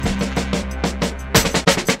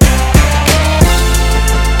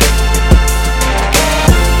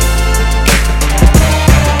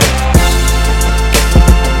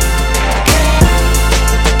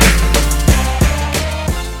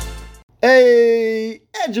Hey,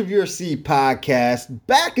 Edge of Your Seat podcast,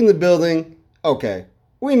 back in the building. Okay,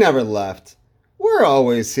 we never left. We're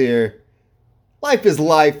always here. Life is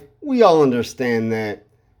life. We all understand that.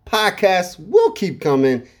 Podcasts will keep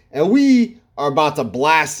coming, and we are about to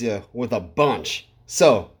blast you with a bunch.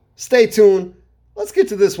 So, stay tuned. Let's get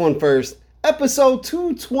to this one first. Episode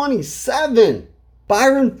 227.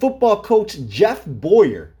 Byron football coach Jeff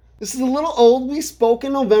Boyer. This is a little old. We spoke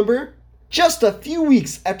in November. Just a few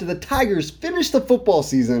weeks after the Tigers finished the football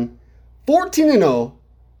season 14-0,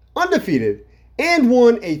 undefeated, and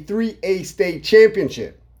won a 3A state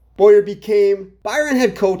championship. Boyer became Byron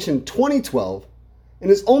head coach in 2012 and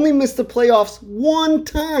has only missed the playoffs one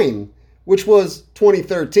time, which was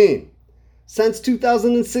 2013. Since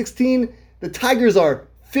 2016, the Tigers are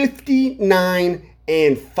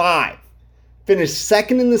 59-5. Finished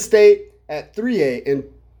second in the state at 3A in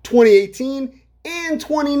 2018 and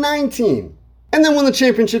 2019. And then won the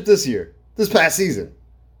championship this past season.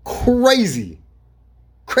 Crazy.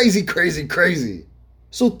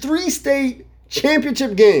 So 3 state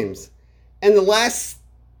championship games and the last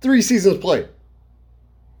 3 seasons played.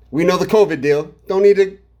 We know the COVID deal. Don't need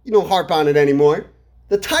to, harp on it anymore.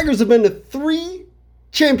 The Tigers have been to 3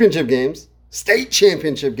 championship games, state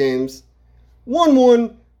championship games,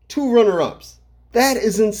 won 2 runner-ups. That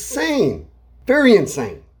is insane. Very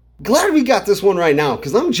insane. Glad we got this one right now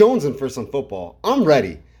because I'm jonesing for some football. I'm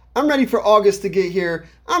ready. I'm ready for August to get here.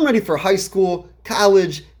 I'm ready for high school,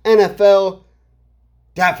 college, NFL.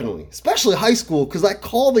 Definitely. Especially high school because I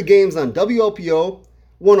call the games on WLPO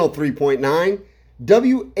 103.9,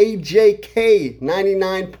 WAJK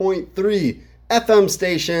 99.3 FM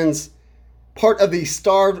stations, part of the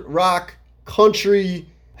Starved Rock Country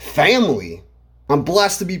family. I'm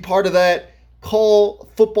blessed to be part of that. Call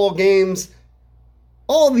football games.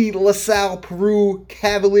 All the LaSalle, Peru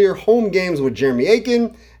Cavalier home games with Jeremy Aiken.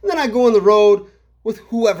 And then I go on the road with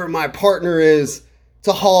whoever my partner is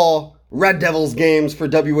to haul Red Devils games for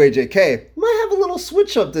WAJK. Might have a little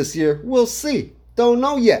switch up this year. We'll see. Don't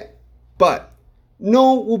know yet. But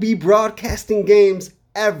no, we'll be broadcasting games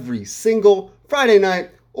every single Friday night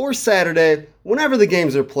or Saturday whenever the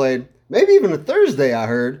games are played. Maybe even a Thursday, I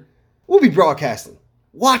heard. We'll be broadcasting,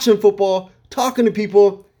 watching football, talking to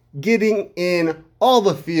people, getting in all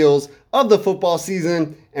the feels of the football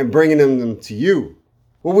season and bringing them to you.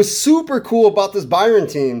 What was super cool about this Byron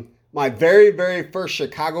team, my very, very first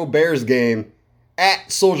Chicago Bears game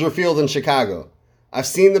at Soldier Field in Chicago. I've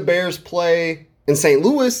seen the Bears play in St.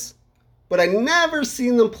 Louis, but I never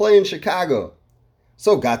seen them play in Chicago.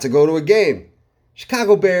 So got to go to a game.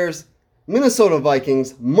 Chicago Bears, Minnesota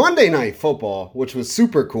Vikings, Monday Night Football, which was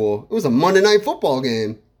super cool. It was a Monday Night Football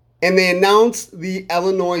game. And they announced the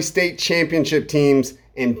Illinois State Championship teams,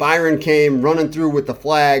 and Byron came running through with the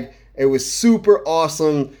flag. It was super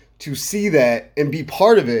awesome to see that and be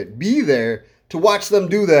part of it, be there to watch them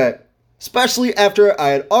do that, especially after I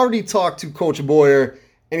had already talked to Coach Boyer,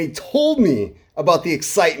 and he told me about the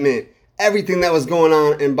excitement, everything that was going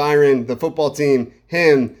on in Byron, the football team,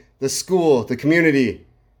 him, the school, the community.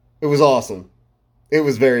 It was awesome. It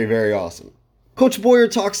was very, very awesome. Coach Boyer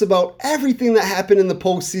talks about everything that happened in the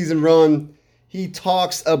postseason run. He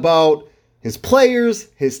talks about his players,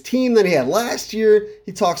 his team that he had last year.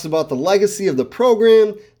 He talks about the legacy of the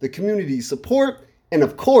program, the community support, and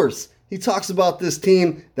of course, he talks about this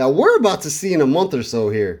team that we're about to see in a month or so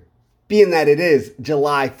here, being that it is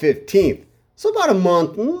July 15th. So about a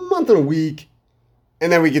month and a week, and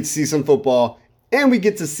then we get to see some football, and we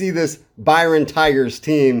get to see this Byron Tigers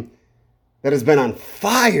team that has been on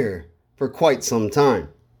fire for quite some time.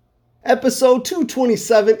 Episode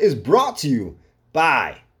 227 is brought to you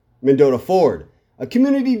by Mendota Ford, a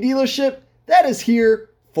community dealership that is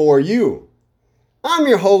here for you. I'm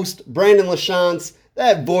your host, Brandon LaChance,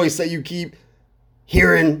 that voice that you keep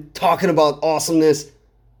hearing talking about awesomeness,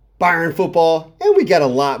 Byron football, and we got a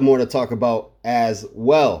lot more to talk about as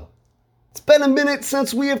well. It's been a minute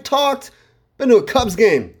since we have talked. Been to a Cubs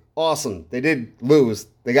game. Awesome. They did lose.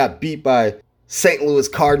 They got beat by St. Louis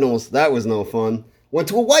Cardinals. That was no fun. Went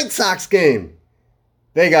to a White Sox game.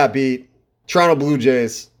 They got beat. Toronto Blue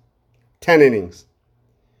Jays. 10 innings.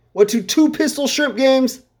 Went to 2 Pistol Shrimp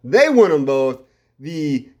games. They won them both.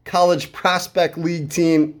 The College Prospect League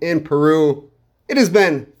team in Peru. It has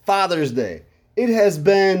been Father's Day. It has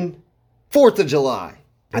been 4th of July.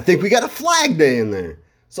 I think we got a Flag Day in there.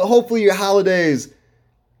 So hopefully your holidays,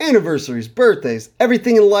 anniversaries, birthdays,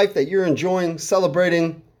 everything in life that you're enjoying,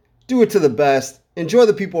 celebrating, do it to the best. Enjoy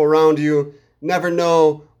the people around you. Never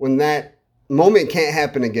know when that moment can't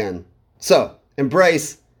happen again. So,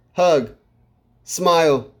 embrace, hug,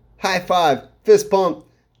 smile, high five, fist pump.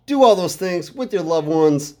 Do all those things with your loved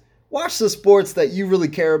ones Watch the sports that you really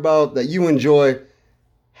care about, that you enjoy.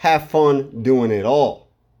 Have fun doing it all.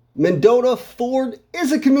 Mendota Ford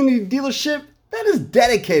is a community dealership that is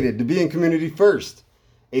dedicated to being community first.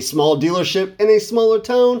 A small dealership in a smaller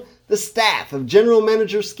town, the staff of General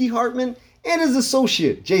Manager Ski Hartman and his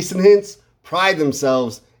associate Jason Hintz pride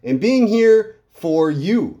themselves in being here for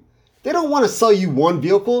you. They don't want to sell you one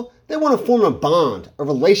vehicle, they want to form a bond, a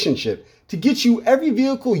relationship to get you every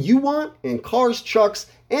vehicle you want in cars, trucks,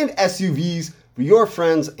 and SUVs for your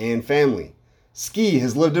friends and family. Ski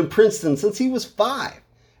has lived in Princeton since he was 5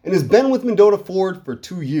 and has been with Mendota Ford for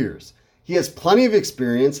 2 years. He has plenty of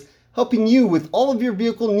experience helping you with all of your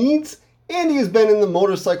vehicle needs, and he has been in the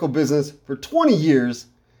motorcycle business for 20 years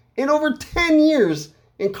and over 10 years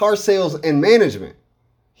in car sales and management.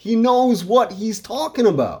 He knows what he's talking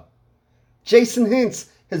about. Jason Hintz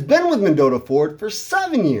has been with Mendota Ford for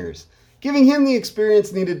 7 years, giving him the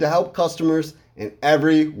experience needed to help customers in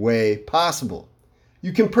every way possible.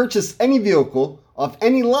 You can purchase any vehicle off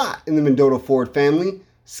any lot in the Mendota Ford family.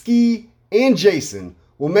 Ski and Jason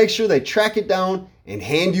will make sure they track it down and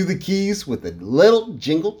hand you the keys with a little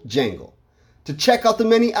jingle jangle. To check out the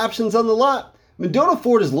many options on the lot, Mendota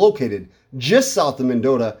Ford is located just south of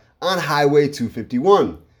Mendota on Highway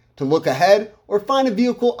 251. To look ahead or find a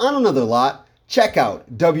vehicle on another lot, check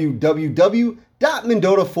out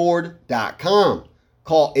www.mendotaford.com.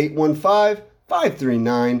 Call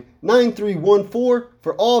 815-539-9314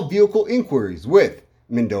 for all vehicle inquiries with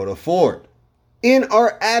Mendota Ford. In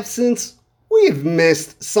our absence, we've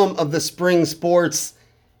missed some of the spring sports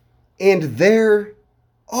and their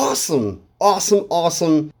awesome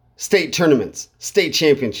state tournaments, state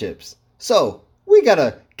championships. So we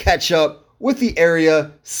gotta catch up with the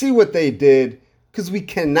area, see what they did, because we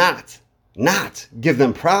cannot not give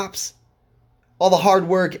them props. All the hard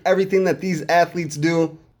work, everything that these athletes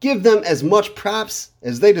do, give them as much props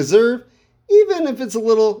as they deserve, even if it's a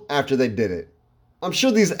little after they did it. I'm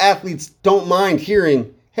sure these athletes don't mind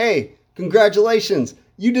hearing, hey, congratulations,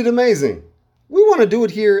 you did amazing. We want to do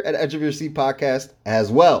it here at Edge of Your Seat Podcast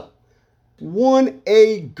as well.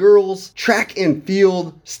 1A Girls Track and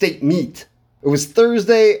Field State Meet. It was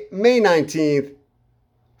Thursday, May 19th,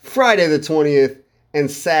 Friday the 20th, and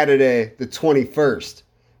Saturday the 21st.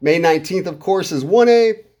 May 19th, of course, is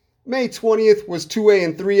 1A. May 20th was 2A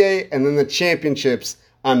and 3A, and then the championships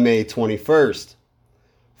on May 21st.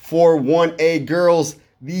 For 1A girls,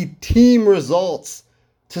 the team results.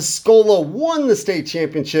 Tuscola won the state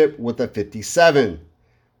championship with a 57.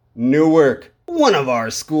 Newark, one of our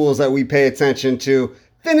schools that we pay attention to,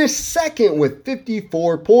 finished second with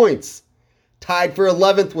 54 points. Tied for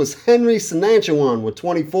 11th was Henry Senanchewan with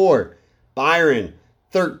 24. Byron,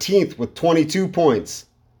 13th with 22 points.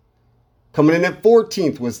 Coming in at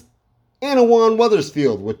 14th was Anawan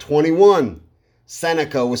Wethersfield with 21.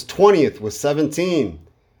 Seneca was 20th with 17.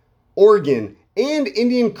 Oregon and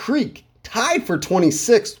Indian Creek tied for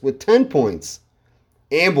 26th with 10 points.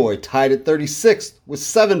 Amboy tied at 36th with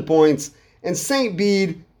 7 points, and St.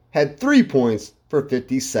 Bede had 3 points for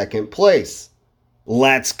 52nd place.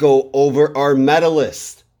 Let's go over our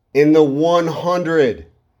medalists. In the 100,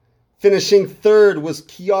 finishing third was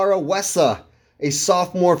Kiara Wessa, a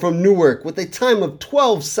sophomore from Newark, with a time of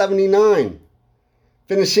 12:79.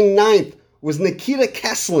 Finishing ninth was Nikita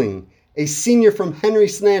Kessling, a senior from Henry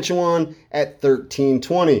Senanchewan, at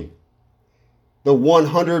 13:20. The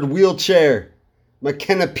 100 wheelchair,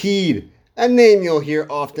 McKenna Peed, a name you'll hear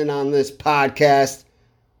often on this podcast.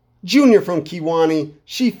 Junior from Kewanee,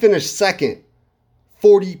 she finished second,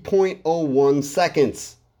 40.01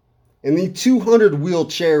 seconds. In the 200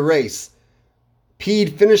 wheelchair race,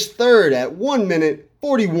 Peed finished third at 1 minute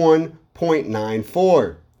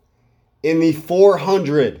 41.94. In the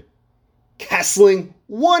 400, Kessling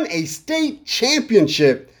won a state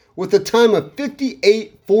championship with a time of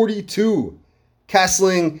 58.42.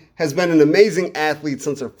 Kessling has been an amazing athlete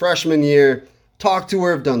since her freshman year. Talked to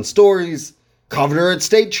her, have done stories, covered her at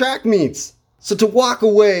state track meets. So to walk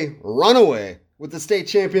away, run away with the state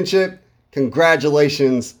championship,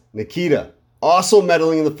 congratulations, Nikita. Also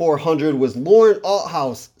medaling in the 400 was Lauren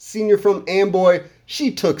Althouse, senior from Amboy.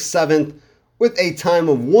 She took 7th with a time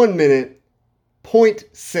of 1 minute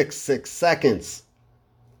 0.66 seconds.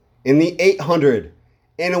 In the 800,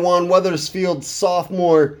 Anawan Wethersfield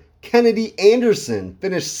sophomore Kennedy Anderson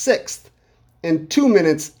finished 6th in 2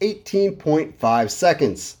 minutes 18.5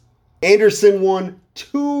 seconds. Anderson won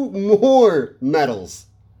 2 more medals.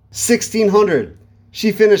 1600,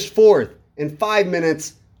 she finished 4th in 5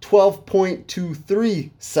 minutes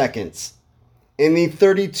 12.23 seconds. In the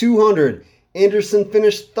 3200, Anderson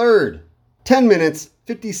finished 3rd, 10 minutes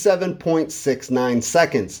 57.69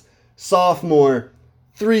 seconds. Sophomore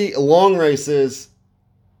 3 long races,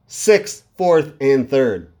 6th, 4th, and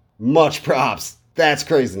 3rd. Much props. That's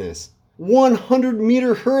craziness.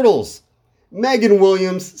 100-meter hurdles. Megan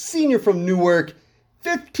Williams, senior from Newark,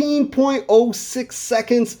 15.06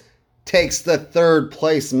 seconds, takes the 3rd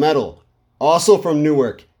place medal. Also from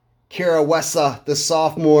Newark, Kara Wessa, the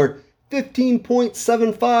sophomore,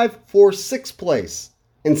 15.75 for 6th place.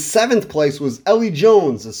 In 7th place was Ellie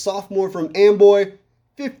Jones, a sophomore from Amboy,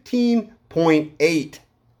 15.8.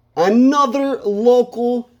 Another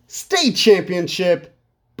local state championship,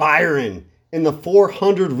 Byron, in the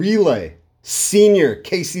 400 relay. Senior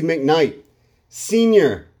Casey McKnight,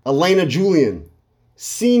 senior Elena Julian,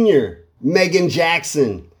 senior Megan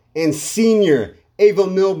Jackson, and senior Ava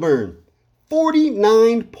Milburn.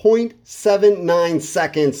 49.79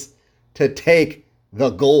 seconds to take the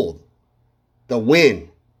gold, the win,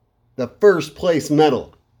 the 1st place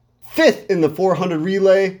medal. 5th in the 400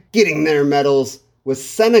 relay, getting their medals, was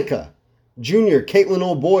Seneca, junior Caitlin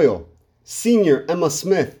O'Boyle, senior Emma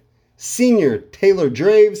Smith, senior Taylor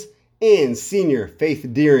Draves, and senior Faith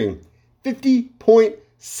Deering.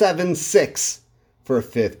 50.76 for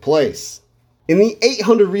 5th place. In the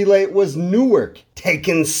 800 relay was Newark,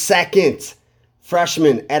 taking 2nd.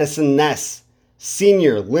 Freshman Edison Ness,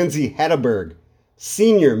 senior Lindsay Hedberg,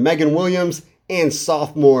 senior Megan Williams, and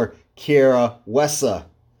sophomore Kiara Wessa.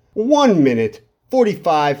 1 minute,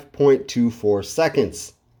 45.24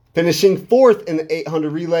 seconds. Finishing 4th in the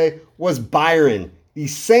 800 relay was Byron. The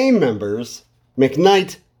same members,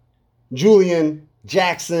 McKnight, Julian,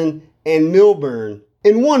 Jackson, and Milburn,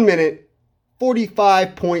 in 1 minute,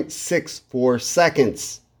 45.64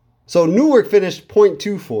 seconds. So Newark finished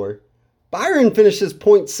 0.24, Byron finishes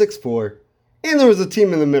 0.64, and there was a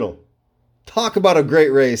team in the middle. Talk about a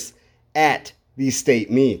great race at the state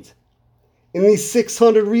meet. In the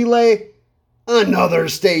 600 relay, another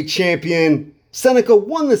state champion. Seneca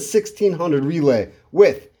won the 1600 relay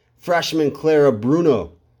with freshman Clara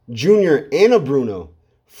Bruno, junior Anna Bruno,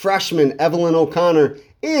 freshman Evelyn O'Connor,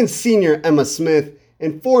 and senior Emma Smith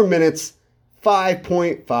in 4 minutes,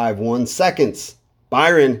 5.51 seconds.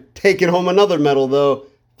 Byron taking home another medal though,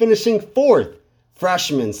 finishing 4th,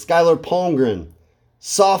 freshman Skylar Palmgren,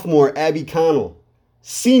 sophomore Abby Connell,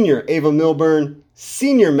 senior Ava Milburn,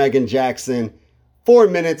 senior Megan Jackson, 4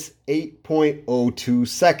 minutes, 8.02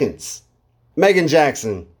 seconds. Megan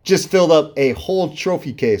Jackson just filled up a whole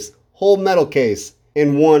trophy case, whole medal case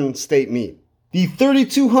in one state meet. The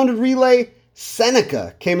 3200 relay,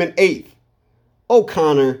 Seneca came in 8th.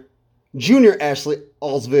 O'Connor, junior Ashley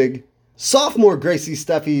Alsvig, sophomore Gracie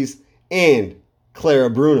Steffies, and Clara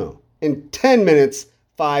Bruno in 10 minutes,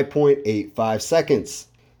 5.85 seconds.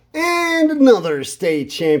 And another state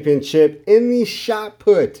championship in the shot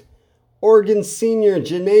put. Oregon senior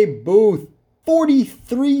Janae Booth,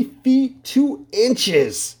 43 feet 2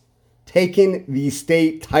 inches, taking the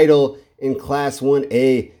state title in Class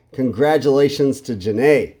 1A. Congratulations to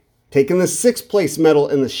Janae. Taking the 6th place medal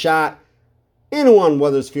in the shot, Anawan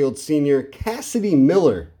Weathersfield senior Cassidy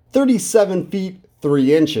Miller, 37 feet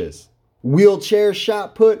 3 inches. Wheelchair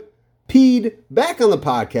shot put, peed back on the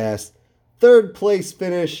podcast, 3rd place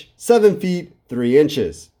finish, 7 feet 3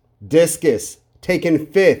 inches. Discus, taken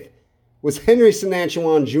 5th, was Henry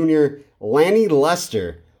Senatchewan Jr. Lanny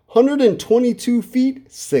Lester, 122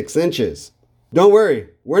 feet 6 inches. Don't worry,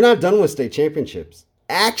 we're not done with state championships.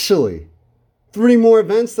 Actually, 3 more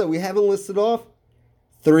events that we haven't listed off,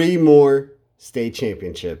 3 more state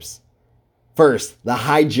championships. First, the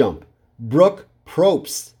high jump. Brooke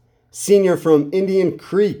Probst, senior from Indian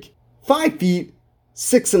Creek, 5 feet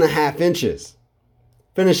 6.5 inches.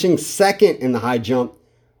 Finishing 2nd in the high jump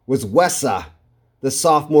was Wessa, the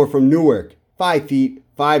sophomore from Newark, 5 feet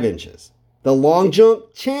 5 inches. The long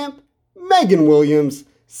jump champ, Megan Williams,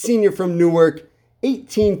 senior from Newark,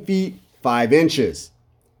 18 feet 5 inches.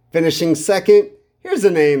 Finishing 2nd, here's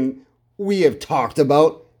a name we have talked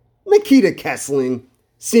about, Nikita Kessling,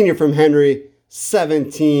 senior from Henry,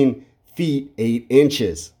 17 feet 8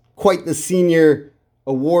 inches. Quite the senior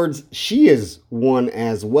awards she has won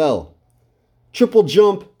as well. Triple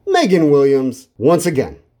jump, Megan Williams, once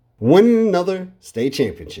again, winning another state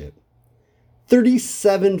championship.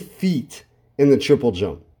 37 feet in the triple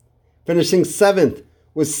jump. Finishing 7th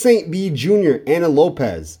was St. B Jr. Anna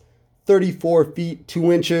Lopez, 34 feet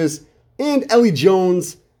 2 inches. And Ellie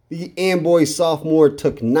Jones, the Amboy sophomore,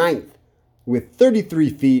 took 9th with 33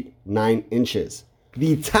 feet 9 inches.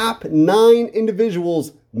 The top 9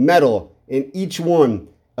 individuals medal in each one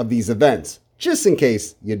of these events, just in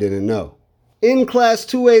case you didn't know. In Class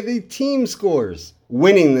 2A, the team scores.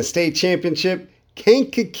 Winning the state championship,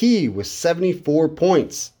 Kankakee with 74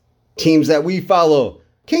 points. Teams that we follow,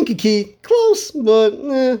 Kankakee, close, but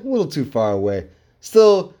a little too far away.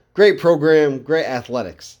 Still, great program, great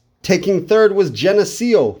athletics. Taking third was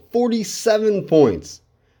Geneseo, 47 points.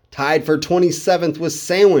 Tied for 27th was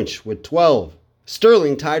Sandwich with 12.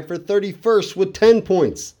 Sterling tied for 31st with 10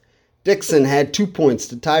 points. Dixon had 2 points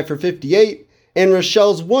to tie for 58, and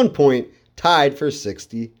Rochelle's 1 point tied for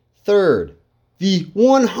 63rd. The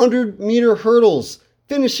 100-meter hurdles,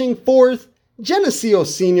 finishing 4th, Geneseo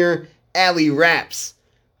senior Allie Raps,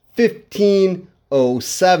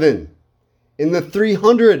 15:07. In the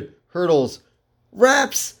 300 hurdles,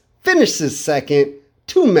 Raps finishes second,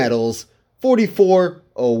 2 medals,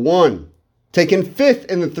 44:01. Taking 5th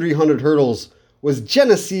in the 300 hurdles was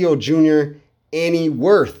Geneseo junior Annie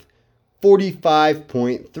Worth,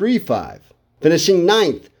 45.35. Finishing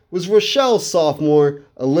 9th was Rochelle sophomore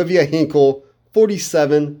Olivia Hinkle,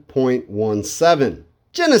 47.17.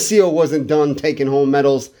 Geneseo wasn't done taking home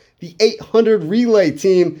medals. The 800 relay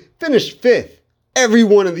team finished 5th. Every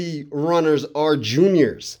one of the runners are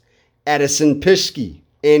juniors. Addison Pischke,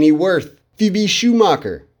 Annie Worth, Phoebe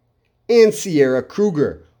Schumacher, and Sierra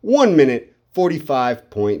Kruger, 1 minute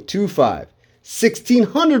 45.25.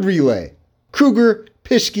 1600 relay. Kruger,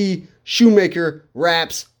 Pischke, Shoemaker,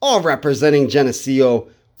 Raps, all representing Geneseo,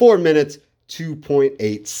 4 minutes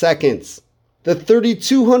 2.8 seconds. The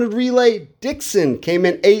 3200 relay, Dixon came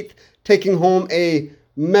in 8th, taking home a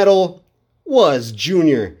medal was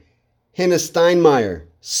junior Hannah Steinmeier,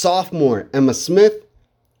 sophomore Emma Smith,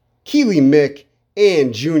 Keely Mick,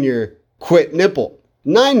 and junior Quit Nipple.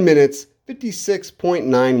 9 minutes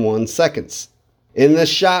 56.91 seconds. In the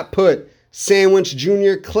shot put, Sandwich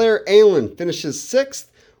junior Claire Allen finishes 6th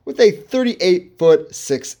with a 38-foot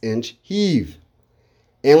 6-inch heave.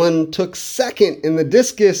 Allen took 2nd in the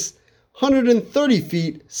discus, 130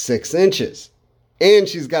 feet 6 inches. And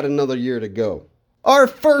she's got another year to go. Our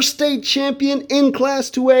first state champion in Class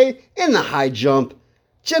 2A in the high jump,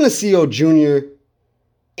 Geneseo junior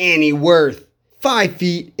Annie Worth, 5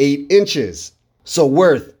 feet 8 inches. So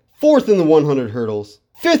Worth, 4th in the 100 hurdles,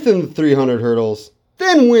 5th in the 300 hurdles,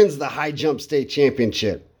 then wins the high jump state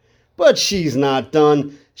championship. But she's not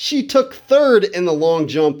done. She took 3rd in the long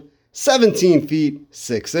jump, 17 feet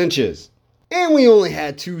 6 inches. And we only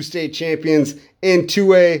had 2 state champions in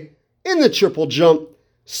 2A in the triple jump.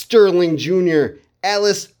 Sterling Jr.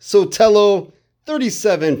 Alice Sotelo,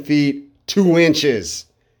 37 feet 2 inches.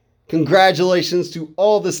 Congratulations to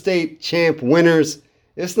all the state champ winners.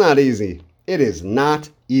 It's not easy. It is not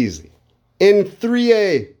easy. In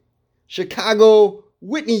 3A, Chicago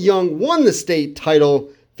Whitney Young won the state title,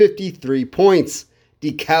 53 points.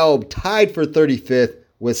 DeKalb tied for 35th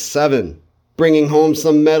with 7. Bringing home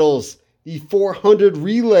some medals, the 400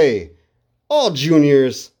 relay. All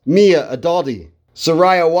juniors, Mia Adaldi,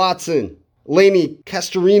 Soraya Watson, Lainey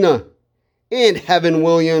Castorina, and Heaven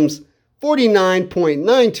Williams,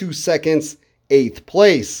 49.92 seconds, 8th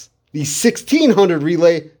place. The 1600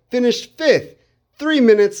 relay finished 5th, 3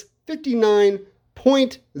 minutes,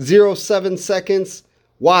 59.07 seconds.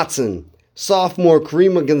 Watson, sophomore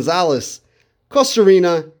Karima Gonzalez,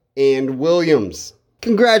 Castorina, and Williams.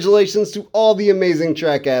 Congratulations to all the amazing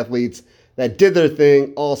track athletes that did their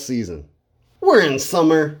thing all season. We're in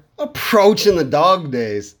summer, approaching the dog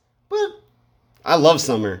days, but I love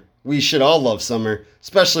summer. We should all love summer,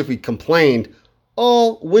 especially if we complained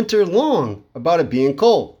all winter long about it being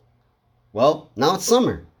cold. Well, now it's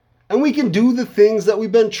summer, and we can do the things that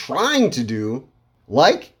we've been trying to do,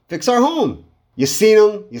 like fix our home. You seen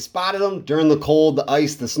them, you spotted them during the cold, the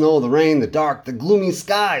ice, the snow, the rain, the dark, the gloomy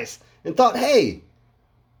skies, and thought, hey,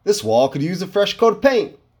 this wall could use a fresh coat of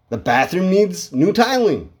paint. The bathroom needs new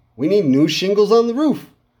tiling. We need new shingles on the roof.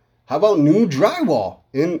 How about new drywall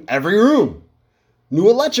in every room? New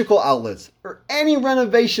electrical outlets, or any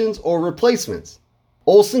renovations or replacements?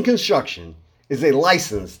 Olson Construction is a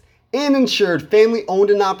licensed and insured family-owned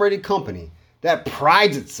and operated company that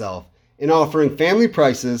prides itself in offering family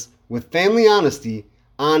prices with family honesty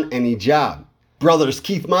on any job. Brothers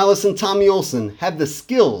Keith Milas and Tommy Olson have the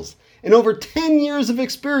skills and over 10 years of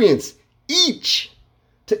experience each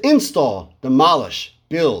to install, demolish,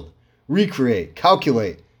 build, recreate,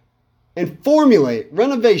 calculate, and formulate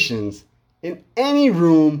renovations in any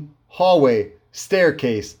room, hallway,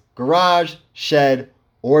 staircase, garage, shed,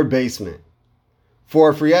 or basement. For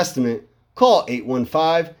a free estimate, call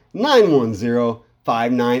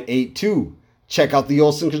 815-910-5982. Check out the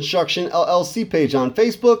Olson Construction LLC page on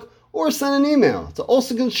Facebook or send an email to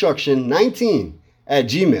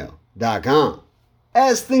olsonconstruction19@gmail.com.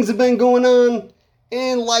 As things have been going on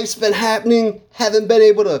and life's been happening, haven't been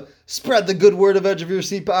able to spread the good word of Edge of Your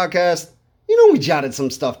Seat podcast, we jotted some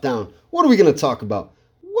stuff down. What are we going to talk about?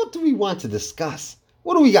 What do we want to discuss?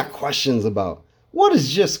 What do we got questions about? What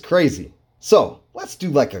is just crazy? So let's do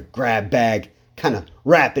like a grab bag, kind of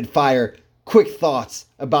rapid fire, quick thoughts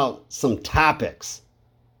about some topics.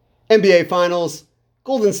 NBA Finals,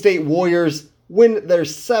 Golden State Warriors win their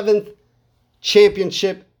 7th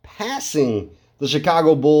championship, passing the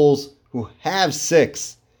Chicago Bulls, who have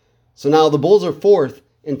 6. So now the Bulls are 4th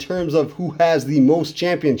in terms of who has the most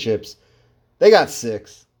championships. They got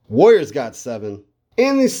 6. Warriors got 7.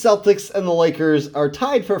 And the Celtics and the Lakers are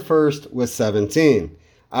tied for 1st with 17.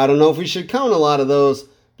 I don't know if we should count a lot of those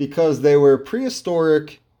because they were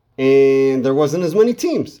prehistoric and there wasn't as many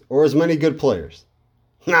teams or as many good players.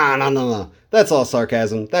 No. That's all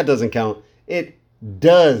sarcasm. That doesn't count. It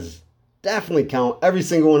does definitely count every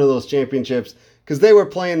single one of those championships because they were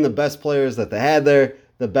playing the best players that they had there,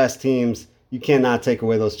 the best teams. You cannot take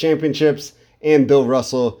away those championships. And Bill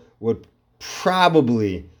Russell would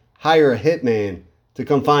probably hire a hitman to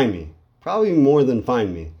come find me. Probably more than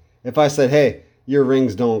find me. If I said, hey, your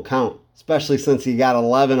rings don't count, especially since he got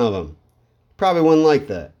 11 of them. Probably wouldn't like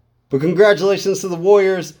that. But congratulations to the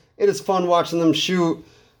Warriors. It is fun watching them shoot.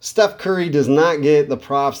 Steph Curry does not get the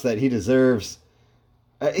props that he deserves.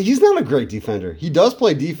 He's not a great defender. He does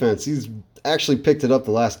play defense. He's actually picked it up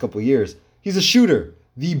the last couple years. He's a shooter.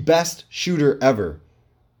 The best shooter ever.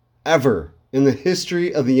 Ever in the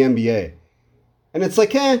history of the NBA. And it's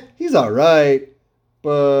like, he's all right,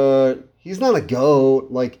 but he's not a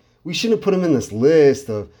GOAT. Like, we shouldn't put him in this list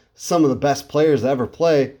of some of the best players to ever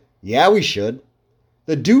play. Yeah, we should.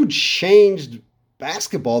 The dude changed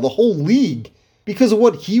basketball, the whole league, because of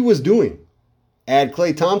what he was doing. Add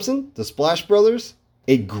Klay Thompson, the Splash Brothers,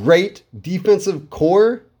 a great defensive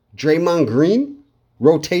core, Draymond Green,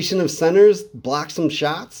 rotation of centers, block some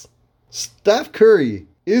shots. Steph Curry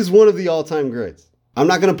is one of the all-time greats. I'm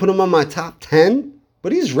not going to put him on my top 10,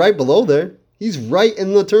 but he's right below there. He's right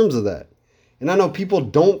in the terms of that. And I know people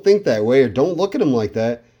don't think that way or don't look at him like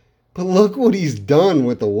that, but look what he's done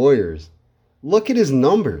with the Warriors. Look at his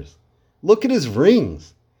numbers. Look at his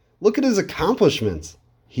rings. Look at his accomplishments.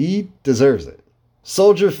 He deserves it.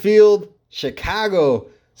 Soldier Field, Chicago,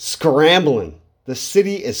 scrambling. The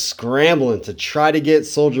city is scrambling to try to get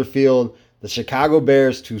Soldier Field, the Chicago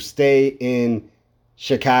Bears, to stay in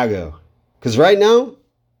Chicago. Because right now,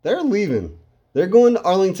 they're leaving. They're going to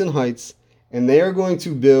Arlington Heights, and they are going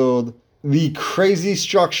to build the crazy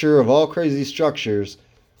structure of all crazy structures.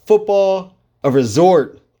 Football, a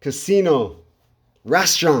resort, casino,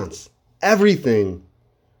 restaurants, everything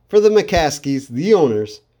for the McCaskies, the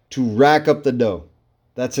owners, to rack up the dough.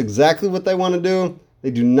 That's exactly what they want to do.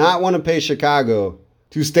 They do not want to pay Chicago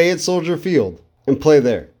to stay at Soldier Field and play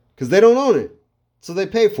there because they don't own it. So they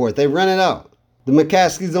pay for it. They rent it out. The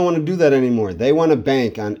McCaskies don't want to do that anymore. They want to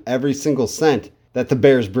bank on every single cent that the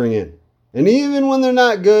Bears bring in. And even when they're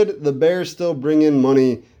not good, the Bears still bring in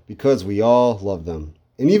money because we all love them.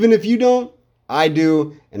 And even if you don't, I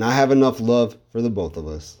do, and I have enough love for the both of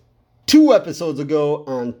us. 2 episodes ago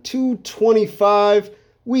on 225,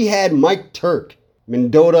 we had Mike Turk,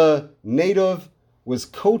 Mendota native, was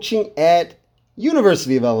coaching at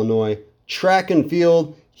University of Illinois, track and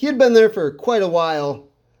field. He had been there for quite a while,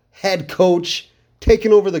 head coach,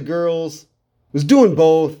 taking over the girls, was doing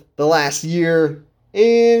both the last year,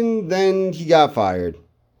 and then he got fired.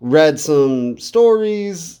 Read some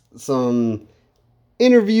stories, some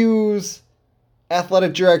interviews.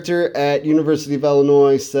 Athletic director at University of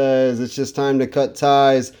Illinois says it's just time to cut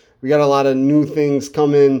ties. We got a lot of new things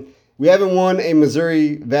coming. We haven't won a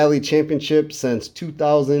Missouri Valley Championship since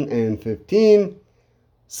 2015.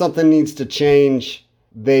 Something needs to change.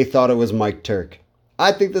 They thought it was Mike Turk.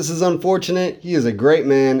 I think this is unfortunate. He is a great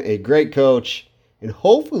man, a great coach, and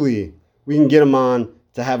hopefully we can get him on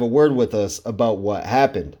to have a word with us about what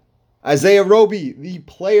happened. Isaiah Roby, the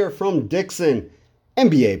player from Dixon,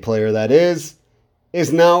 NBA player that is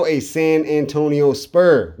now a San Antonio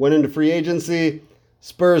Spur. Went into free agency.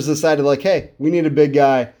 Spurs decided hey, we need a big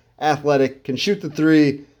guy, athletic, can shoot the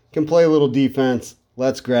three, can play a little defense.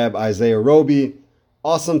 Let's grab Isaiah Roby.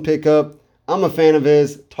 Awesome pickup. I'm a fan of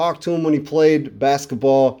his. Talked to him when he played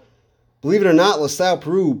basketball. Believe it or not, LaSalle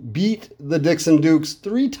Peru beat the Dixon Dukes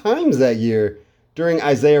 3 times that year during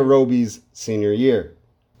Isaiah Roby's senior year.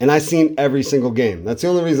 And I've seen every single game. That's the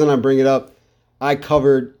only reason I bring it up. I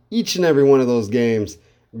covered each and every one of those games.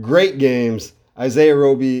 Great games. Isaiah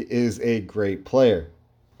Roby is a great player.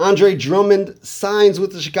 Andre Drummond signs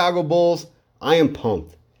with the Chicago Bulls. I am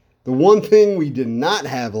pumped. The one thing we did not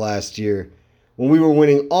have last year when we were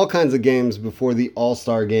winning all kinds of games before the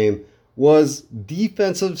All-Star game was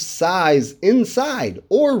defensive size inside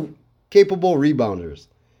or capable rebounders.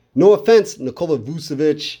 No offense, Nikola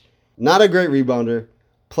Vucevic, not a great rebounder,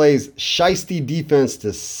 plays shiesty defense,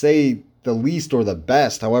 to say the least, or the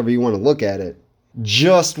best, however you want to look at it,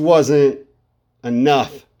 just wasn't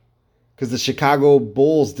enough. Because the Chicago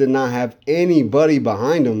Bulls did not have anybody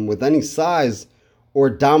behind them with any size or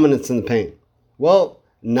dominance in the paint. Well,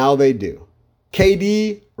 now they do.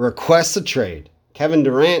 KD requests a trade. Kevin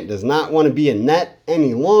Durant does not want to be a Net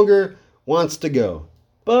any longer, wants to go.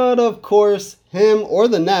 But of course, him or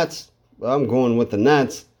the Nets, I'm going with the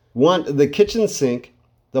Nets, want the kitchen sink,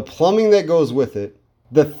 the plumbing that goes with it,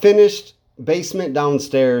 the finished basement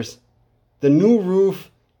downstairs, the new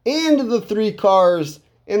roof, and the 3 cars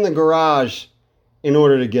in the garage in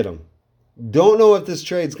order to get them. Don't know if this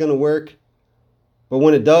trade's going to work, but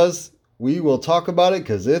when it does, we will talk about it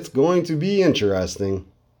because it's going to be interesting.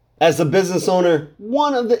 As a business owner,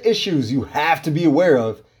 one of the issues you have to be aware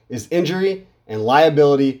of is injury and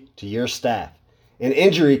liability to your staff. An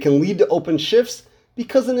injury can lead to open shifts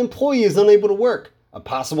because an employee is unable to work, a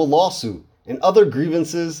possible lawsuit, and other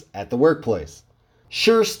grievances at the workplace.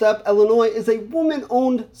 Sure Step Illinois is a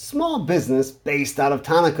woman-owned small business based out of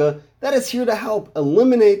Tonka that is here to help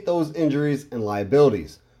eliminate those injuries and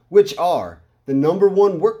liabilities, which are the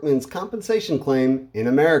 #1 workman's compensation claim in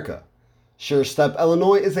America. Sure Step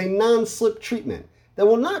Illinois is a non-slip treatment that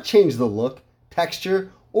will not change the look,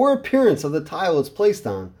 texture, or appearance of the tile it's placed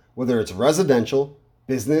on, whether it's residential,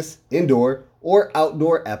 business, indoor, or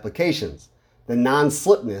outdoor applications. The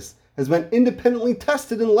non-slipness has been independently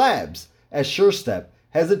tested in labs, as SureStep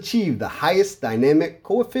has achieved the highest dynamic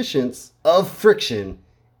coefficients of friction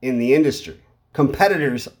in the industry.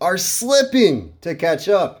 Competitors are slipping to catch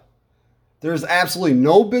up. There's absolutely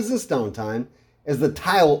no business downtime, as the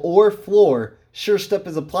tile or floor SureStep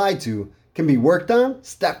is applied to can be worked on,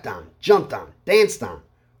 stepped on, jumped on, danced on,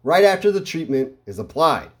 right after the treatment is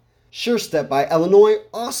applied. SureStep by Illinois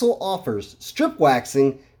also offers strip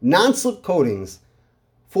waxing non-slip coatings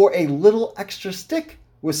for a little extra stick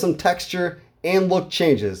with some texture and look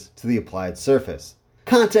changes to the applied surface.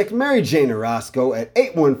 Contact Mary Jane Orozco at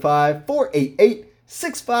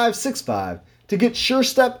 815-488-6565 to get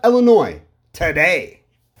SureStep Illinois today.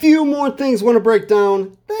 Few more things want to break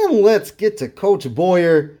down, then let's get to Coach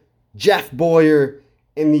Boyer, Jeff Boyer,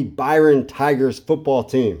 and the Byron Tigers football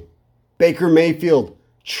team. Baker Mayfield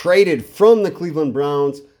traded from the Cleveland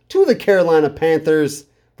Browns to the Carolina Panthers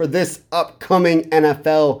for this upcoming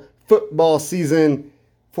NFL football season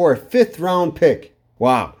for a 5th-round pick.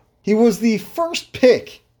 Wow. He was the first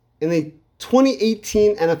pick in the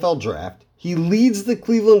 2018 NFL Draft. He leads the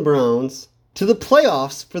Cleveland Browns to the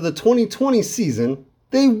playoffs for the 2020 season.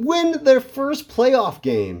 They win their first playoff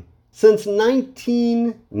game since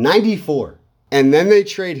 1994. And then they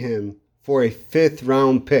trade him for a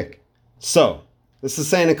 5th-round pick. So, this is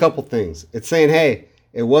saying a couple things. It's saying, hey,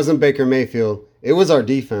 it wasn't Baker Mayfield. It was our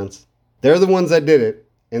defense. They're the ones that did it.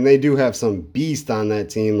 And they do have some beast on that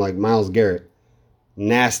team like Myles Garrett.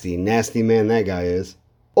 Nasty man that guy is.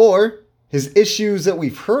 Or his issues that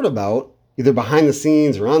we've heard about, either behind the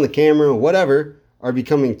scenes or on the camera, whatever, are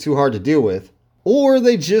becoming too hard to deal with. Or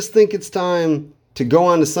they just think it's time to go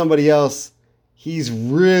on to somebody else. He's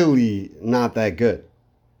really not that good.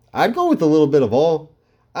 I'd go with a little bit of all.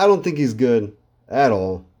 I don't think he's good at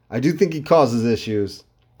all. I do think he causes issues.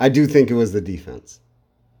 I do think it was the defense.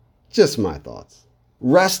 Just my thoughts.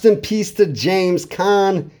 Rest in peace to James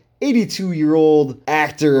Caan, 82-year-old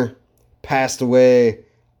actor, passed away.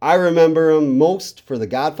 I remember him most for The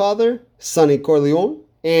Godfather, Sonny Corleone,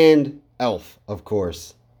 and Elf, of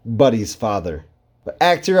course, Buddy's father. But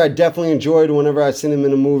actor I definitely enjoyed whenever I seen him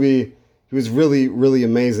in a movie. He was really, really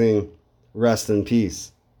amazing. Rest in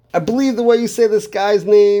peace. I believe the way you say this guy's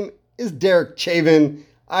name is Derek Chauvin.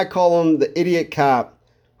 I call him the idiot cop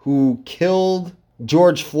who killed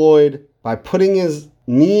George Floyd by putting his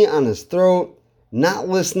knee on his throat, not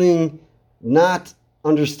listening, not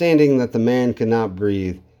understanding that the man could not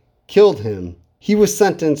breathe, killed him. He was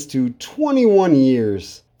sentenced to 21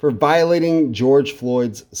 years for violating George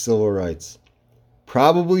Floyd's civil rights.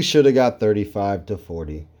 Probably should have got 35 to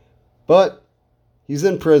 40. But he's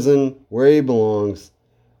in prison where he belongs.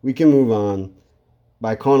 We can move on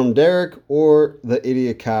by calling him Derek or the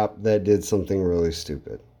idiot cop that did something really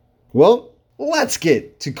stupid. Well, let's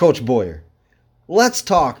get to Coach Boyer. Let's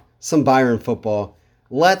talk some Byron football.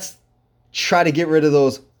 Let's try to get rid of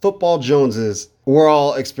those football Joneses we're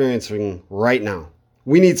all experiencing right now.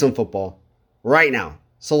 We need some football right now.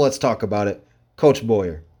 So let's talk about it. Coach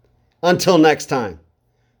Boyer. Until next time.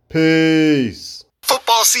 Peace.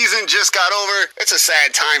 Football season just got over. It's a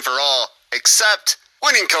sad time for all, except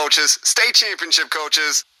winning coaches, state championship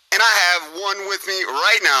coaches. And I have one with me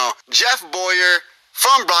right now, Jeff Boyer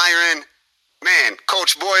from Byron. Man,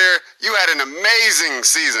 Coach Boyer, you had an amazing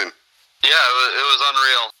season. Yeah, it was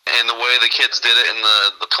unreal. And the way the kids did it in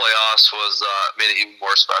the playoffs was made it even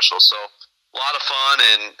more special. So a lot of fun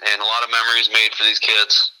and a lot of memories made for these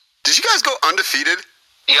kids. Did you guys go undefeated?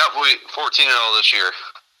 Yep, we 14-0 this year.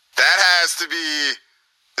 That has to be...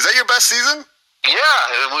 Is that your best season? Yeah,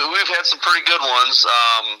 we've had some pretty good ones.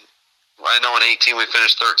 I know in 18 we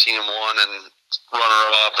finished 13-1 and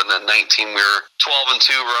runner-up, and then 19 we were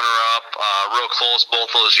 12-2 runner-up. Real close both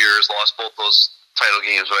those years, lost both those title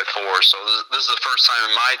games by 4. So this is the first time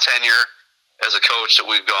in my tenure as a coach that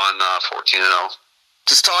we've gone 14-0.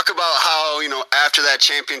 Just talk about how, after that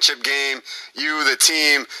championship game, you, the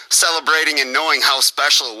team, celebrating and knowing how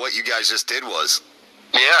special what you guys just did was.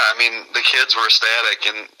 Yeah, I mean, the kids were ecstatic,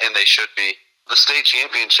 and they should be. The state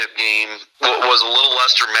championship game was a little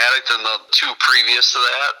less dramatic than the 2 previous to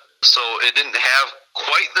that, so it didn't have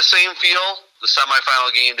quite the same feel. The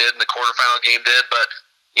semifinal game did and the quarterfinal game did, but,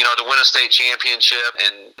 to win a state championship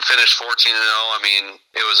and finish 14-0, I mean,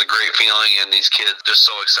 it was a great feeling, and these kids just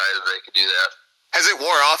so excited they could do that. Has it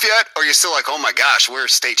wore off yet, or are you still like, oh my gosh,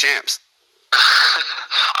 we're state champs?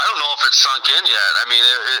 I don't know if it's sunk in yet. I mean,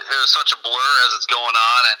 it was such a blur as it's going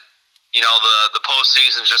on, and the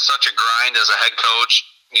postseason is just such a grind as a head coach.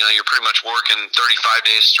 You're pretty much working 35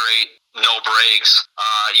 days straight, no breaks.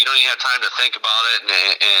 You don't even have time to think about it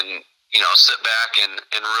and sit back and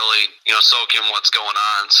really soak in what's going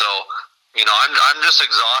on. So I'm just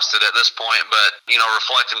exhausted at this point. But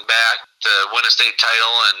reflecting back to win a state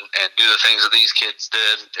title and do the things that these kids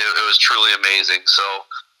did, it was truly amazing. So.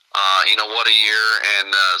 What a year, and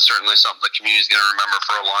certainly something the community is going to remember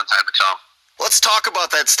for a long time to come. Let's talk about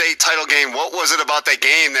that state title game. What was it about that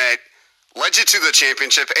game that led you to the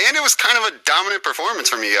championship? And it was kind of a dominant performance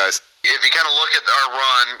from you guys. If you kind of look at our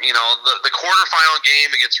run, the quarterfinal game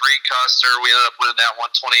against Reed Custer, we ended up winning that one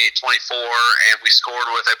 28-24, and we scored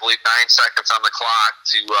with, I believe, 9 seconds on the clock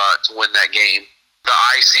to win that game. The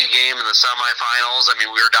IC game in the semifinals, I mean,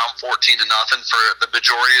 we were down 14-0 for the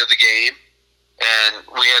majority of the game. And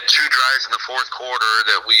we had 2 drives in the fourth quarter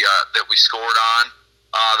that we scored on.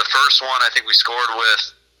 The first one, I think we scored with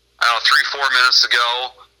 3-4 minutes to go.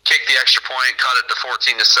 Kicked the extra point, cut it to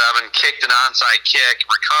 14-7. Kicked an onside kick,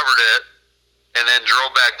 recovered it, and then drove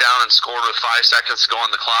back down and scored with 5 seconds to go on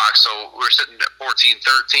the clock. So we were sitting at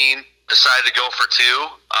 14-13. Decided to go for 2.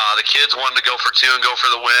 The kids wanted to go for 2 and go for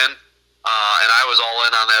the win. And I was all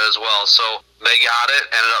in on that as well. So they got it,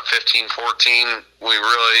 ended up 15-14. We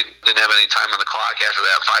really didn't have any time on the clock after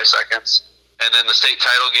that, 5 seconds. And then the state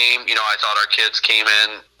title game, I thought our kids came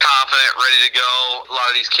in confident, ready to go. A lot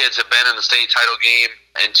of these kids have been in the state title game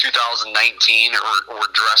in 2019 or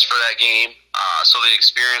were dressed for that game. So the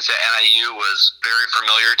experience at NIU was very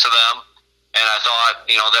familiar to them. And I thought,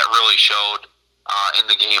 that really showed in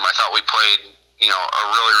the game. I thought we played, a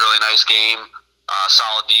really, really nice game.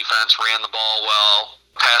 Solid defense, ran the ball well,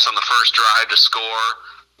 passed on the first drive to score,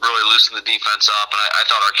 really loosened the defense up, and I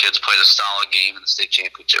thought our kids played a solid game in the state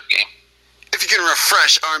championship game. If you can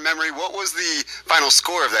refresh our memory, what was the final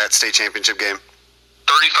score of that state championship game?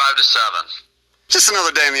 35-7. Just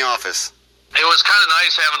another day in the office. It was kind of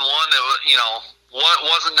nice having one that, what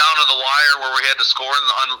wasn't down to the wire where we had to score in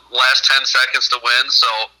the last 10 seconds to win, so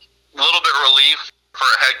a little bit relief for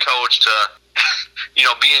a head coach to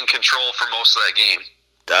be in control for most of that game.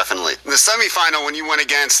 Definitely. In the semifinal, when you went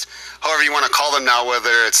against, however you want to call them now,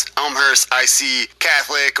 whether it's Elmhurst, IC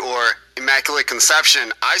Catholic, or Immaculate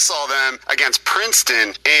Conception, I saw them against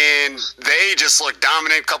Princeton, and they just looked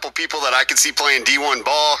dominant. A couple people that I could see playing D1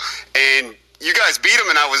 ball, and you guys beat them,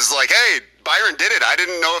 and I was like, hey, Byron did it. I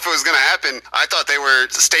didn't know if it was going to happen. I thought they were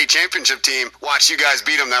the state championship team. Watch you guys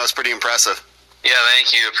beat them. That was pretty impressive. Yeah,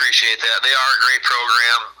 thank you. Appreciate that. They are a great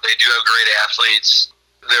program. They do have great athletes.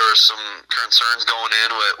 There were some concerns going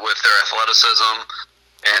in with their athleticism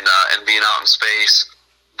and being out in space.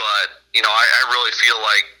 But, I really feel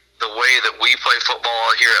like the way that we play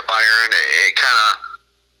football here at Byron,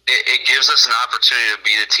 it gives us an opportunity to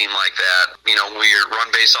beat a team like that. We're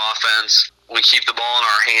run-based offense. We keep the ball in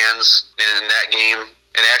our hands in that game.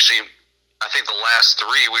 And actually, I think the last 3,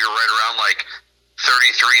 we were right around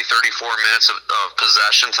 33, 34 minutes of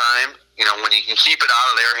possession time. When you can keep it out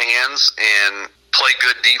of their hands and play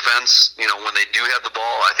good defense, when they do have the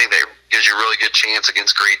ball, I think that gives you a really good chance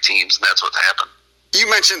against great teams, and that's what's happened. You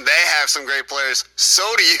mentioned they have some great players. So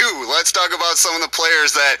do you. Let's talk about some of the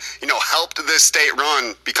players that, helped this state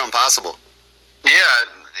run become possible. Yeah,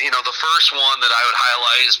 the first one that I would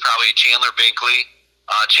highlight is probably Chandler Binkley.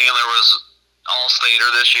 Chandler was All-Stater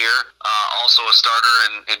this year, also a starter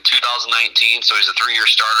in 2019, so he's a 3-year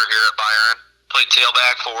starter here at Byron. Played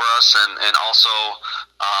tailback for us and also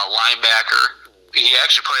linebacker. He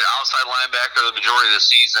actually played outside linebacker the majority of the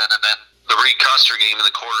season, and then the Reed Custer game in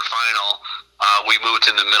the quarterfinal, we moved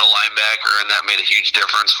into middle linebacker, and that made a huge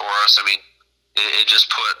difference for us. I mean, it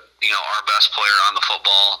just put our best player on the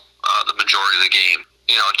football the majority of the game.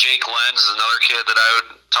 Jake Lenz is another kid that I would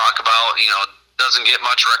talk about. Doesn't get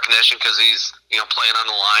much recognition because he's playing on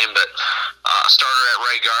the line, but starter at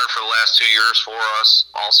right guard for the last 2 years for us.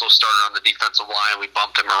 Also started on the defensive line. We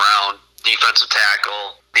bumped him around, defensive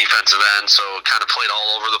tackle, defensive end, so kind of played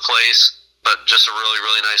all over the place, but just a really,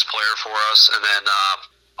 really nice player for us. And then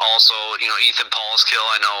also, Ethan Paulskill,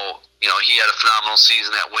 I know, he had a phenomenal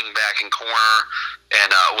season at wing back and corner, and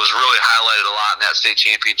was really highlighted a lot in that state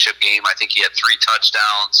championship game. I think he had 3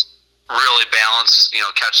 touchdowns, really balanced,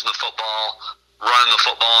 catching the football, running the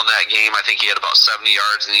football in that game. I think he had about 70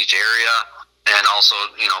 yards in each area, and also,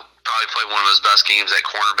 probably played one of his best games at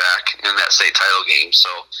cornerback in that state title game. So,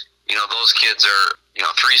 those kids are,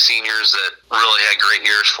 3 seniors that really had great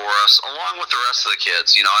years for us, along with the rest of the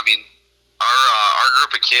kids. Our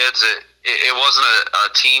group of kids, it wasn't a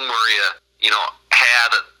team where you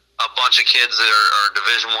had a bunch of kids that are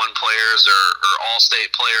Division I players or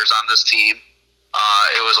all-state players on this team.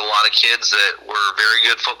 It was a lot of kids that were very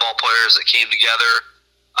good football players that came together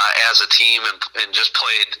as a team and just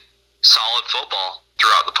played solid football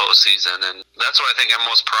throughout the postseason. And that's what I think I'm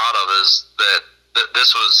most proud of, is that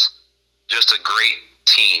this was just a great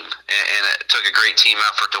team, and it took a great team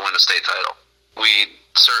effort to win a state title. We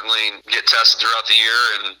certainly get tested throughout the year,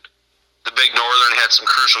 and the Big Northern had some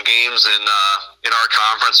crucial games in our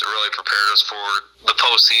conference that really prepared us for the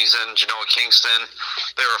postseason. Genoa Kingston,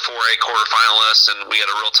 they were a 4A quarterfinalists, and we had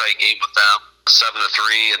a real tight game with them,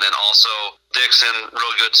 7-3. And then also Dixon,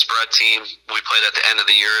 real good spread team we played at the end of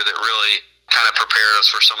the year that really kind of prepared us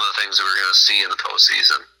for some of the things that we were going to see in the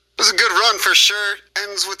postseason. It was a good run for sure.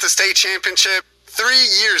 Ends with the state championship. 3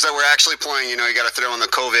 years that we're actually playing, you got to throw in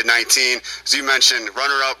the COVID-19. As you mentioned,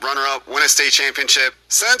 runner-up, win a state championship.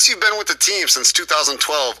 Since you've been with the team since 2012,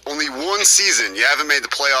 only 1 season you haven't made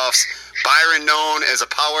the playoffs. Byron known as a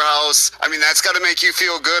powerhouse. I mean, that's got to make you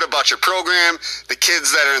feel good about your program, the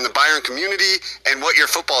kids that are in the Byron community, and what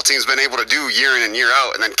your football team's been able to do year in and year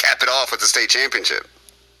out, and then cap it off with the state championship.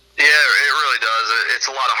 Yeah, it really does.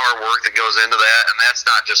 It's a lot of hard work that goes into that, and that's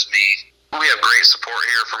not just me. We have great support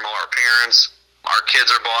here from all our parents. Our kids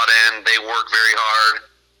are bought in. They work very hard,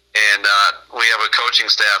 and we have a coaching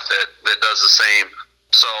staff that does the same.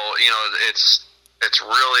 So, it's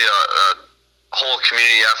really a whole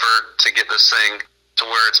community effort to get this thing to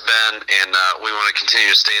where it's been, and we want to continue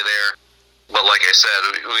to stay there. But like I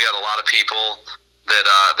said, we got a lot of people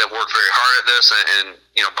that work very hard at this, and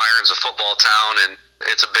Byron's a football town, and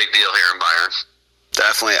it's a big deal here in Byron.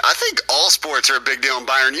 Definitely. I think all sports are a big deal in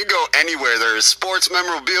Byron. You go anywhere, there's sports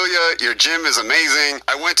memorabilia. Your gym is amazing.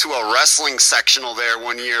 I went to a wrestling sectional there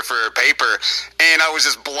one year for a paper, and I was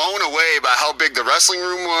just blown away by how big the wrestling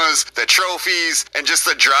room was, the trophies, and just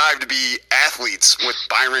the drive to be athletes with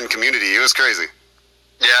Byron community. It was crazy.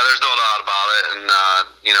 Yeah, there's no doubt about it. And,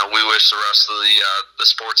 we wish the rest of the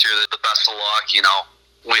sports here the best of luck.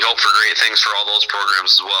 We hope for great things for all those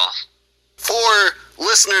programs as well. For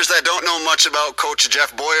listeners that don't know much about Coach Jeff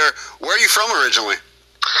Boyer, where are you from originally?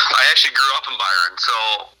 I actually grew up in Byron, so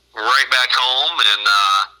right back home, and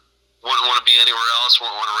wouldn't want to be anywhere else,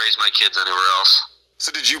 wouldn't want to raise my kids anywhere else. So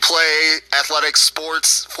did you play athletic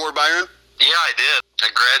sports for Byron? Yeah, I did. I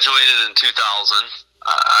graduated in 2000.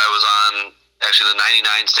 I was on actually the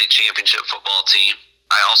 99 state championship football team.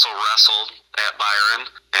 I also wrestled at Byron,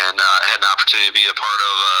 and had an opportunity to be a part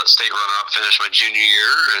of a state runner-up, finish my junior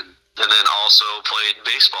year, and then also played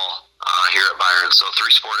baseball here at Byron. So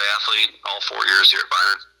 3-sport athlete, all 4 years here at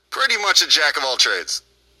Byron. Pretty much a jack of all trades.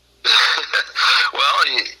 Well,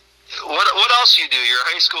 what else you do? You're a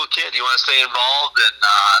high school kid. You want to stay involved, and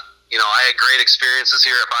I had great experiences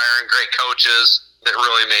here at Byron, great coaches that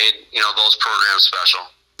really made those programs special.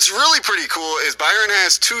 What's really pretty cool is Byron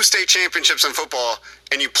has 2 state championships in football,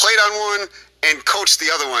 and you played on one and coached the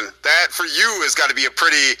other one. That, for you, has got to be a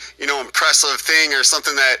pretty, impressive thing, or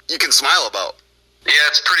something that you can smile about. Yeah,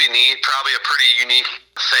 it's pretty neat. Probably a pretty unique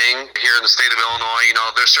thing here in the state of Illinois.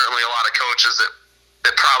 There's certainly a lot of coaches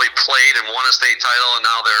that probably played and won a state title, and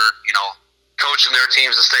now they're, coaching their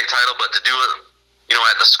teams a state title. But to do it,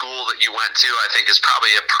 at the school that you went to, I think is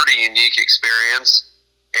probably a pretty unique experience.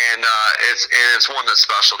 And it's one that's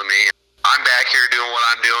special to me. I'm back here doing what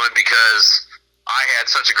I'm doing because I had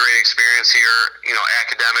such a great experience here,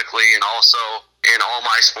 academically and also in all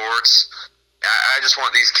my sports. I just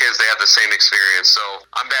want these kids to have the same experience. So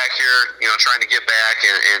I'm back here, trying to get back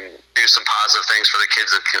and do some positive things for the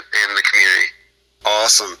kids in the community.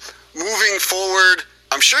 Awesome. Moving forward,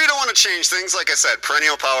 I'm sure you don't want to change things. Like I said,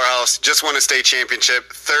 perennial powerhouse, just won a state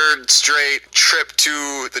championship, third straight trip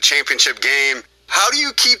to the championship game. How do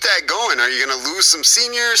you keep that going? Are you going to lose some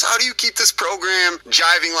seniors? How do you keep this program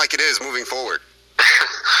jiving like it is moving forward?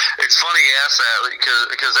 It's funny you ask that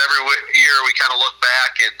because every year we kind of look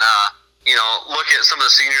back and, look at some of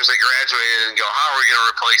the seniors that graduated and go, how are we going to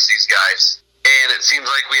replace these guys? And it seems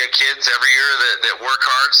like we have kids every year that work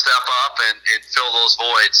hard, step up, and fill those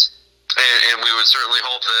voids. And we would certainly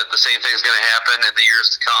hope that the same thing is going to happen in the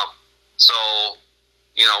years to come. So,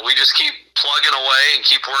 we just keep plugging away and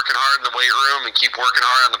keep working hard in the weight room and keep working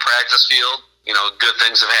hard on the practice field. Good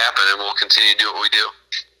things have happened, and we'll continue to do what we do.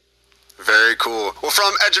 Very cool. Well,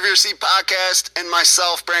 from Edge of Your Seat podcast and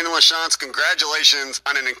myself, Brandon LaChance, congratulations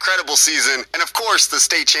on an incredible season and, of course, the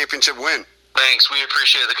state championship win. Thanks. We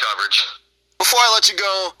appreciate the coverage. Before I let you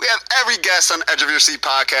go, we have every guest on Edge of Your Seat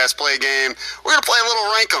podcast play a game. We're going to play a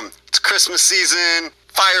little rank 'em. It's Christmas season,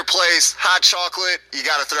 fireplace, hot chocolate. You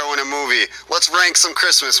got to throw in a movie. Let's rank some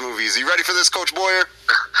Christmas movies. You ready for this, Coach Boyer?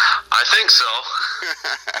 I think so.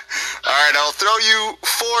 All right, I'll throw you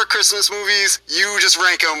 4 Christmas movies. You just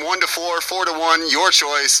rank them 1 to 4, 4 to 1, your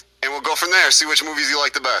choice, and we'll go from there. See which movies you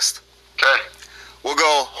like the best. Okay. We'll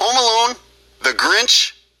go Home Alone, The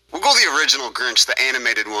Grinch. We'll go the original Grinch, the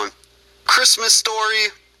animated one. Christmas Story,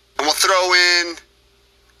 and we'll throw in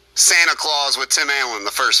Santa Claus with Tim Allen,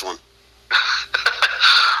 the first one.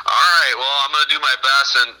 All right, well, I'm going to do my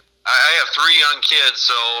best, and I have 3 young kids,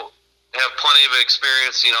 so I have plenty of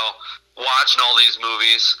experience, watching all these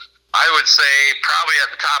movies. I would say probably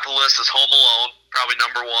at the top of the list is Home Alone, probably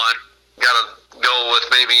number 1. Got to go with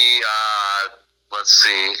maybe, let's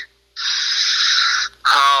see.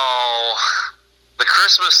 The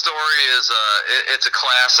Christmas Story is it's a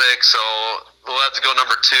classic, so we'll have to go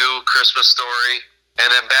number 2, Christmas Story. And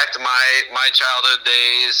then back to my childhood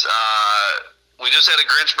days, we just had a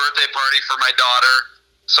Grinch birthday party for my daughter,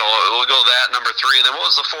 so we'll go that, number 3. And then what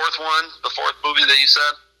was the 4th one, the 4th movie that you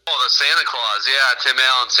said? Oh, the Santa Claus, yeah, Tim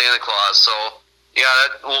Allen, Santa Claus. So, yeah,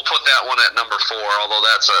 we'll put that one at number 4, although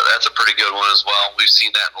that's a pretty good one as well. We've seen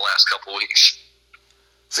that in the last couple weeks.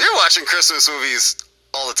 So you're watching Christmas movies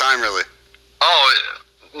all the time, really? Oh,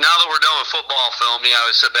 now that we're done with football film, I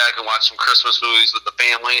always sit back and watch some Christmas movies with the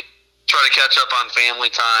family, try to catch up on family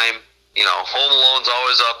time. Home Alone's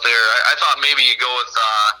always up there. I thought maybe you go with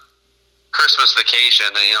Christmas Vacation.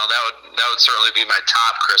 That would certainly be my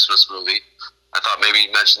top Christmas movie. I thought maybe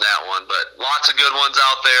you'd mention that one, but lots of good ones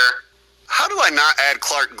out there. How do I not add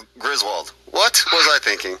Clark Griswold? What was I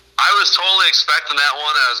thinking? I was totally expecting that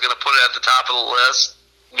one, and I was going to put it at the top of the list.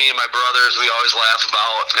 Me and my brothers, we always laugh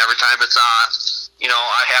about, and every time it's on,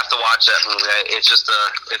 I have to watch that movie. It's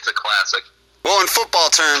a classic. Well, in football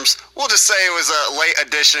terms, we'll just say it was a late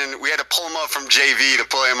addition. We had to pull him up from JV to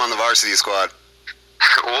play him on the varsity squad.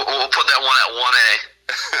 We'll put that one at 1A.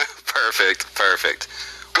 Perfect.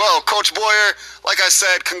 Well, Coach Boyer, like I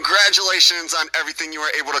said, congratulations on everything you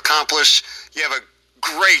were able to accomplish. You have a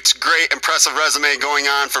great, impressive resume going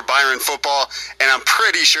on for Byron football, and I'm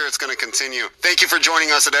pretty sure it's going to continue. Thank you for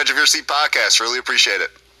joining us at Edge of Your Seat podcast. Really appreciate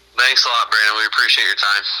it. Thanks a lot, Brandon. We appreciate your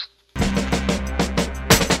time.